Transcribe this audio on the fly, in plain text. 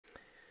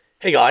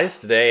Hey guys,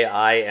 today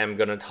I am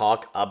going to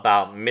talk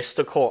about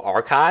Mystical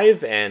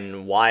Archive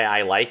and why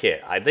I like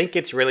it. I think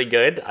it's really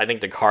good. I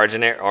think the cards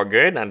in it are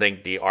good. I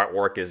think the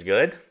artwork is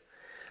good.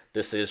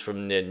 This is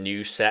from the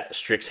new set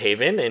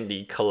Strixhaven in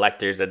the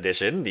collector's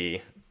edition, the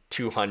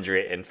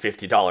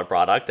 $250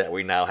 product that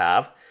we now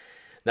have.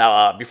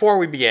 Now, before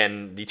we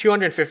begin, the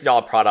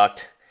 $250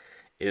 product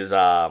is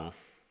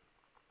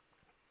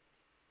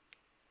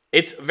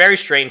it's very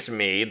strange to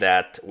me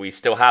that we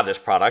still have this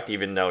product,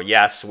 even though,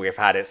 yes, we've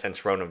had it since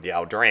Throne of the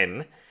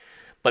Eldraine.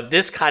 But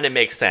this kind of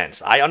makes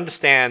sense. I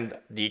understand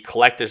the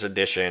collector's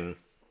edition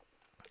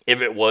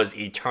if it was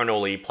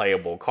eternally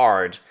playable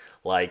cards,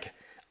 like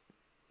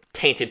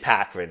Tainted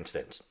Pack, for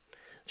instance.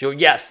 So,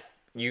 yes,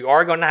 you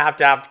are going to have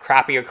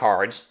crappier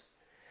cards,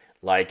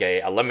 like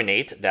a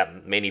Eliminate,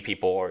 that many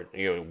people are,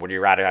 would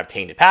you rather have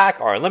Tainted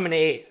Pack or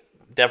Eliminate?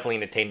 Definitely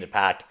the Tainted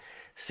Pack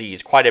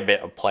sees quite a bit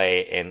of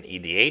play in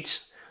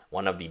EDH.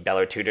 One of the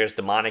Beller tutors.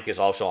 Demonic is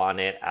also on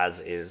it, as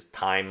is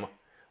Time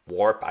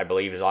Warp, I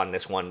believe, is on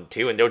this one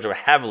too. And those are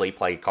heavily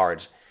played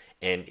cards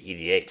in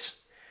EDH.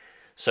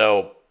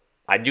 So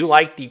I do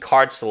like the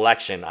card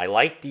selection. I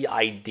like the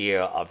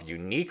idea of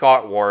unique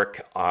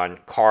artwork on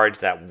cards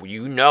that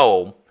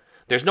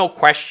there's no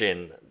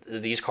question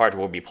these cards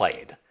will be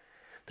played.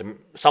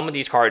 Some of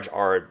these cards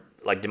are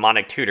like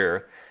Demonic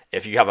Tutor.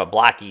 If you have a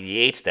black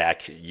EDH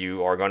deck,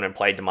 you are going to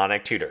play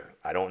Demonic Tutor.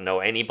 I don't know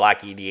any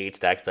black EDH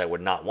decks that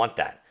would not want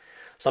that.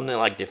 Something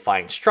like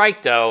Defiant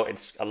Strike, though,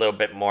 it's a little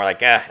bit more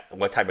like,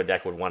 what type of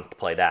deck would want to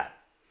play that?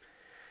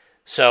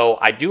 So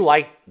I do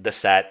like the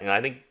set, and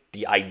I think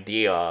the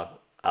idea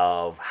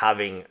of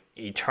having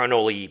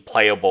eternally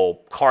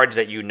playable cards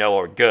that you know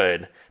are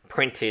good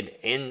printed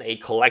in a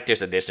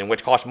collector's edition,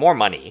 which costs more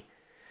money.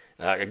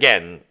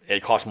 Again,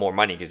 it costs more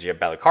money because you have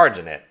better cards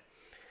in it.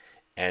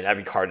 And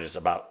every card is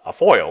about a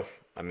foil.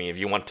 I mean, if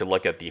you want to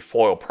look at the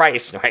foil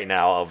price right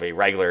now of a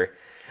regular...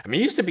 I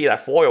mean, it used to be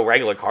that foil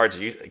regular cards,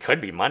 it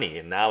could be money,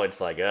 and now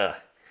it's like,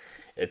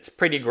 it's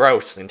pretty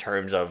gross in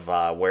terms of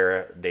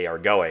where they are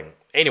going.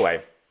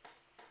 Anyway,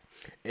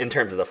 in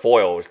terms of the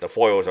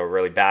foils are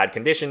really bad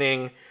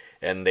conditioning,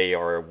 and they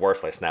are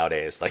worthless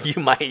nowadays. Like,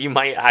 you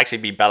might actually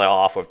be better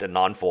off with the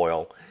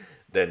non-foil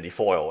than the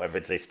foil if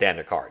it's a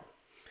standard card.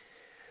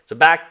 So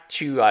back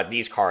to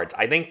these cards,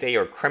 I think they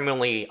are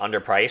criminally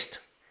underpriced.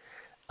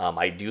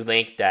 I do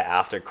think that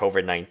after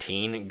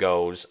COVID-19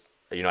 goes...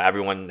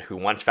 everyone who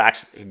wants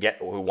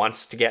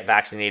to get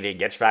vaccinated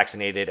gets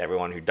vaccinated.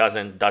 Everyone who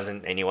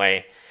doesn't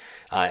anyway.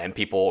 And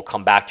people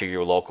come back to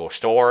your local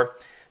store.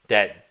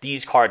 That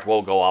these cards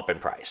will go up in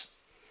price.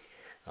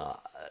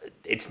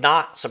 It's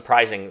not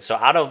surprising. So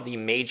out of the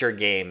major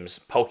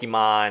games,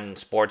 Pokemon,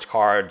 sports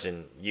cards,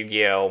 and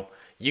Yu-Gi-Oh,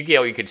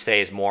 you could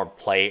say is more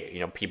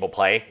play. People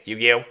play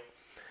Yu-Gi-Oh,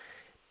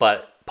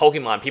 but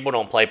Pokemon, people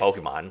don't play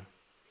Pokemon.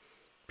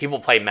 People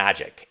play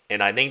Magic,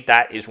 and I think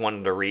that is one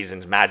of the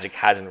reasons Magic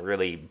hasn't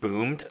really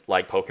boomed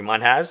like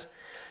Pokemon has,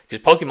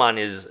 because Pokemon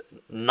is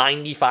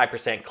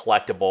 95%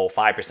 collectible,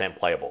 5%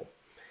 playable.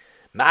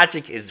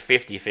 Magic is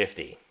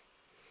 50-50,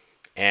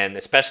 and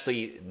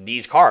especially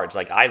these cards.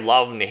 Like, I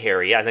love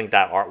Nahiri. I think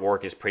that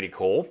artwork is pretty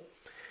cool.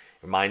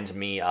 Reminds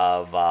me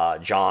of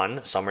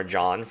Summer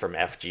John from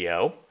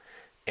FGO,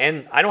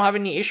 and I don't have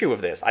any issue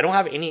with this. I don't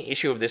have any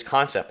issue with this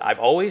concept. I've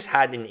always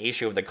had an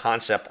issue with the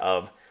concept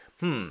of,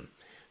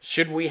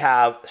 should we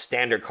have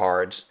standard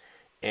cards,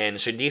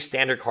 and should these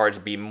standard cards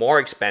be more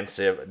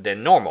expensive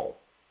than normal?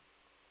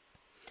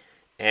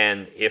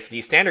 And if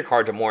these standard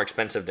cards are more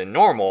expensive than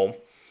normal,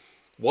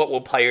 what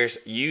will players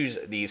use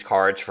these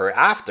cards for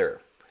after?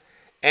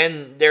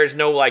 And there's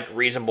no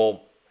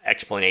reasonable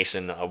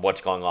explanation of what's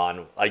going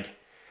on. Like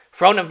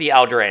Throne of the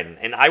Eldraine,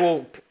 and I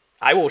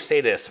will say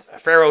this: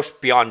 Pharaoh's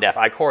Beyond Death,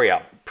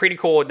 Ikoria, pretty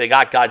cool. They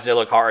got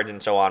Godzilla cards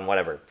and so on,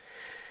 whatever.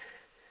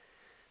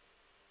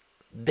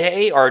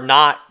 They are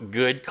not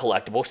good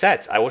collectible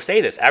sets. I will say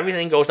this.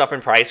 Everything goes up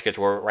in price because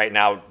we're right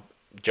now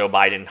Joe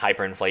Biden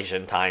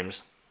hyperinflation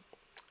times.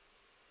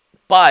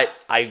 But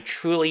I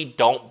truly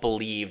don't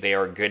believe they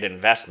are good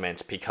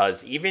investments,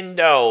 because even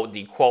though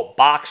the quote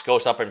box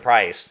goes up in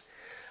price,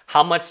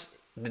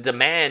 the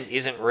demand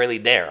isn't really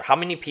there. How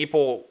many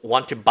people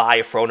want to buy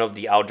a Throne of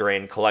the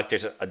Eldraine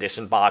Collector's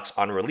Edition box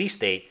on release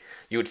date?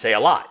 You would say a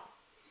lot.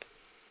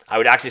 I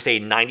would actually say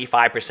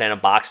 95%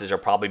 of boxes are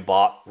probably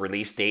bought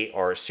release date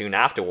or soon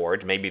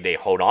afterwards. Maybe they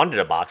hold on to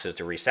the boxes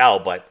to resell,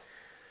 but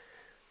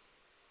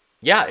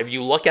yeah, if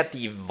you look at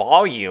the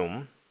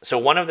volume, so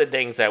one of the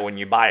things that when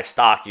you buy a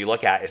stock, you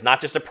look at is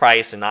not just the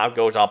price and how it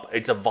goes up,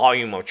 it's a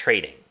volume of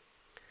trading.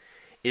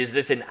 Is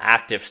this an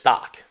active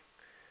stock?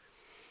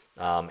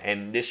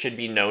 And this should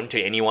be known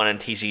to anyone in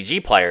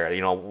TCG player.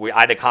 I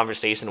had a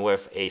conversation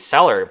with a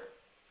seller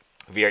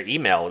via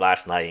email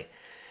last night,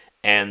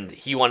 and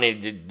he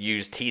wanted to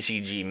use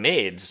TCG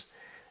mids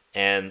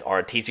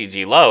or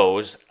TCG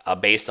lows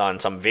based on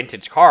some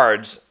vintage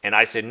cards, and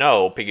I said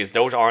no, because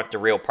those aren't the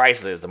real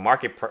prices. The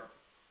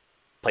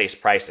marketplace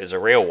price is a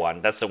real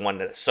one. That's the one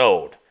that's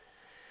sold.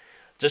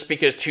 Just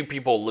because two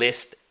people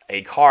list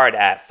a card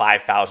at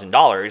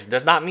 $5,000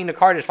 does not mean the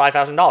card is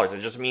 $5,000.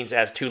 It just means it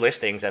has 2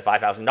 listings at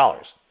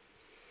 $5,000.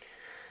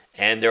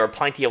 And there are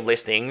plenty of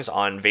listings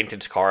on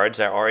vintage cards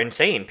that are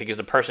insane because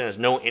the person has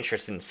no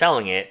interest in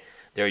selling it.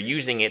 They're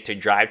using it to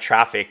drive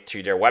traffic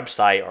to their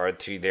website or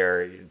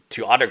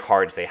to other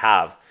cards they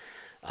have.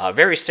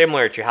 Very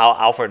similar to how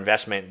Alpha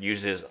Investment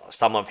uses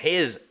some of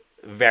his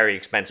very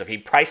expensive. He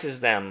prices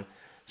them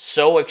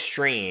so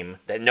extreme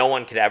that no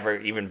one could ever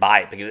even buy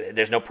it because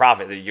there's no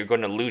profit. You're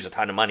going to lose a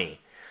ton of money.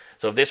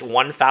 So if this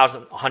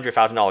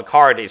 $100,000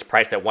 card is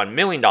priced at $1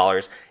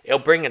 million, it'll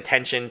bring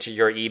attention to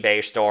your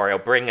eBay store. It'll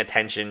bring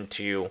attention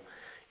to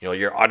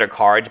your other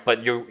cards,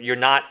 but you're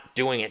not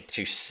doing it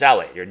to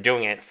sell it. You're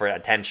doing it for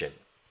attention.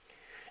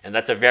 And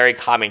that's a very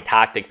common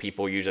tactic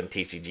people use on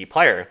TCG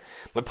Player.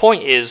 My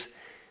point is,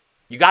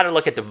 you got to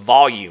look at the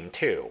volume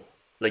too.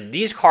 Like,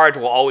 these cards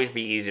will always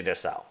be easy to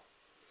sell.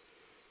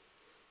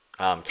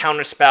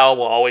 Counterspell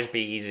will always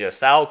be easy to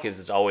sell because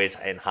it's always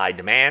in high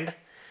demand.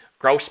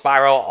 Growth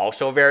Spiral,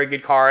 also a very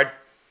good card.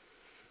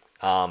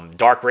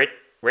 Dark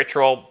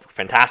Ritual,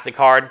 fantastic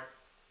card.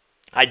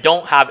 I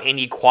don't have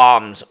any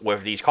qualms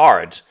with these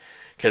cards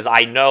because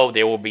I know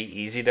they will be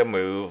easy to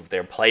move.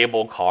 They're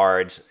playable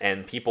cards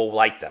and people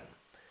like them.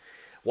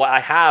 What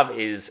I have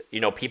is,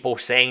 people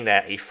saying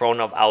that a Throne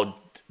of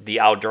the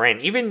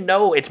Eldraine, even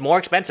though it's more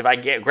expensive,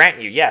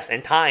 grant you, yes,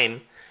 in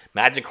time,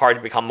 Magic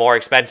cards become more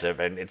expensive,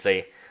 and it's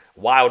a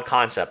wild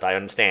concept, I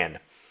understand.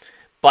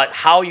 But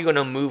how are you going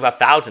to move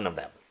 1,000 of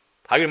them?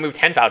 How are you going to move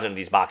 10,000 of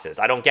these boxes?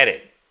 I don't get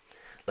it.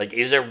 Like,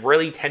 is there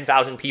really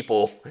 10,000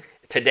 people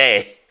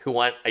today who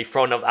want a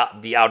Throne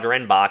of the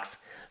Eldraine box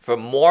for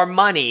more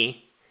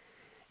money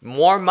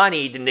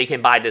than they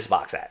can buy this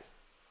box at,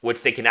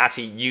 which they can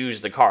actually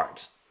use the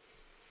cards?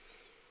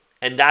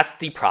 And that's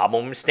the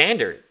problem with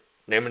Standard.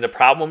 The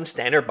problem with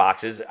Standard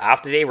boxes,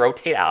 after they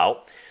rotate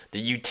out, the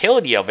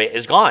utility of it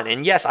is gone.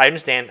 And yes, I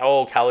understand,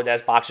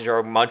 Kaladesh boxes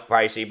are much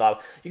pricey,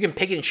 but you can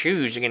pick and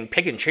choose.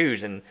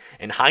 And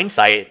in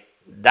hindsight,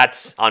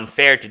 that's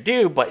unfair to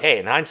do. But hey,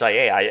 in hindsight,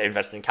 I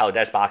invested in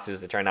Kaladesh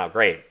boxes that turned out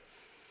great.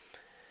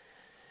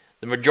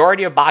 The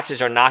majority of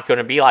boxes are not going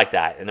to be like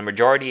that. And the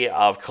majority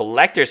of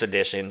collector's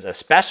editions,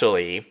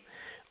 especially,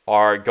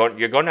 you're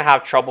going to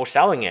have trouble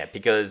selling it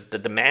because the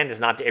demand is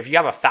not there. If you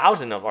have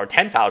 1,000 or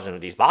 10,000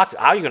 of these boxes,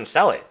 how are you going to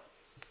sell it?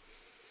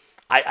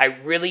 I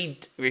really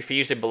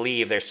refuse to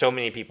believe there's so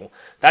many people.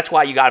 That's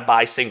why you got to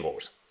buy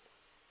singles.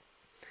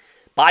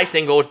 Buy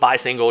singles, buy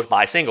singles,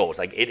 buy singles.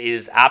 Like, it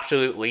is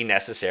absolutely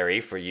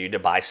necessary for you to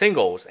buy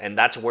singles, and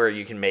that's where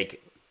you can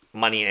make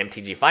money in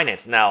MTG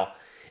Finance. Now,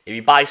 if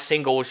you buy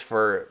singles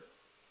for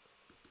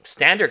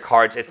Standard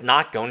cards, it's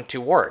not going to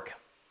work.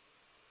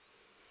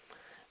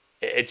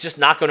 It's just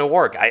not going to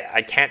work.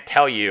 I can't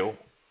tell you.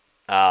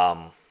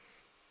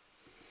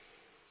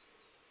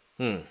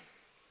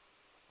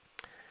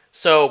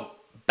 So,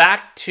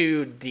 back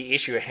to the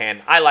issue at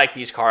hand. I like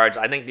these cards.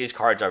 I think these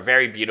cards are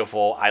very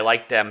beautiful. I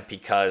like them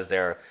because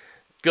they're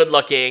good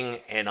looking,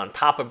 and on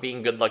top of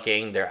being good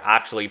looking, they're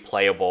actually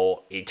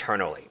playable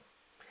eternally.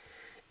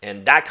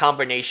 And that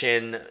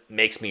combination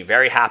makes me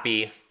very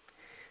happy.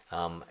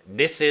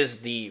 This is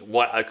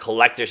what a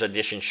collector's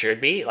edition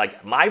should be.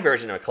 Like, my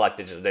version of a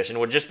collector's edition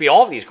would just be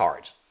all of these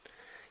cards.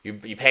 You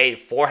pay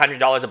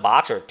 $400 a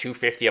box or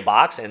 $250 a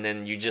box, and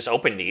then you just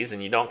open these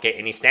and you don't get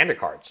any Standard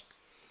cards.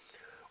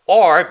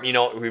 Or,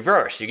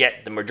 reverse. You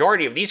get the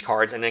majority of these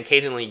cards, and then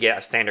occasionally you get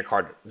a Standard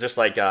card, just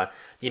like the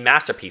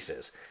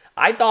Masterpieces.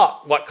 I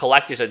thought what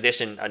Collector's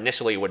Edition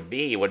initially would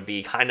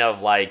be kind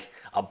of like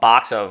a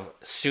box of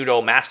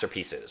pseudo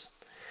Masterpieces.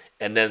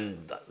 And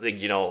then,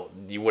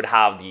 you would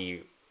have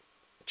the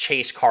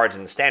Chase cards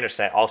in the Standard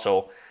set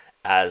also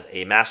as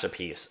a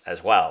Masterpiece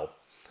as well.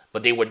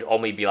 But they would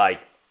only be like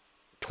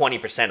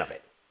 20% of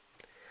it.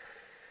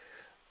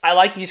 I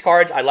like these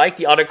cards. I like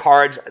the other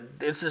cards.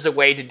 This is a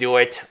way to do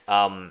it.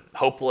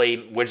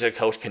 Hopefully, Wizards of the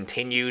Coast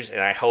continues, and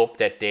I hope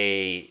that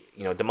they,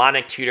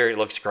 Demonic Tutor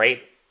looks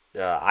great.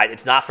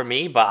 It's not for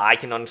me, but I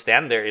can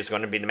understand there is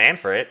going to be demand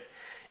for it.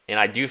 And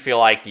I do feel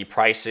like the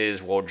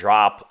prices will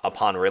drop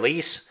upon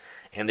release,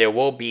 and there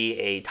will be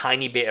a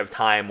tiny bit of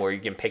time where you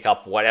can pick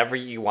up whatever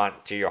you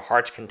want to your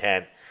heart's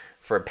content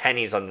for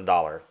pennies on the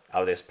dollar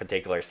of this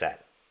particular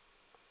set.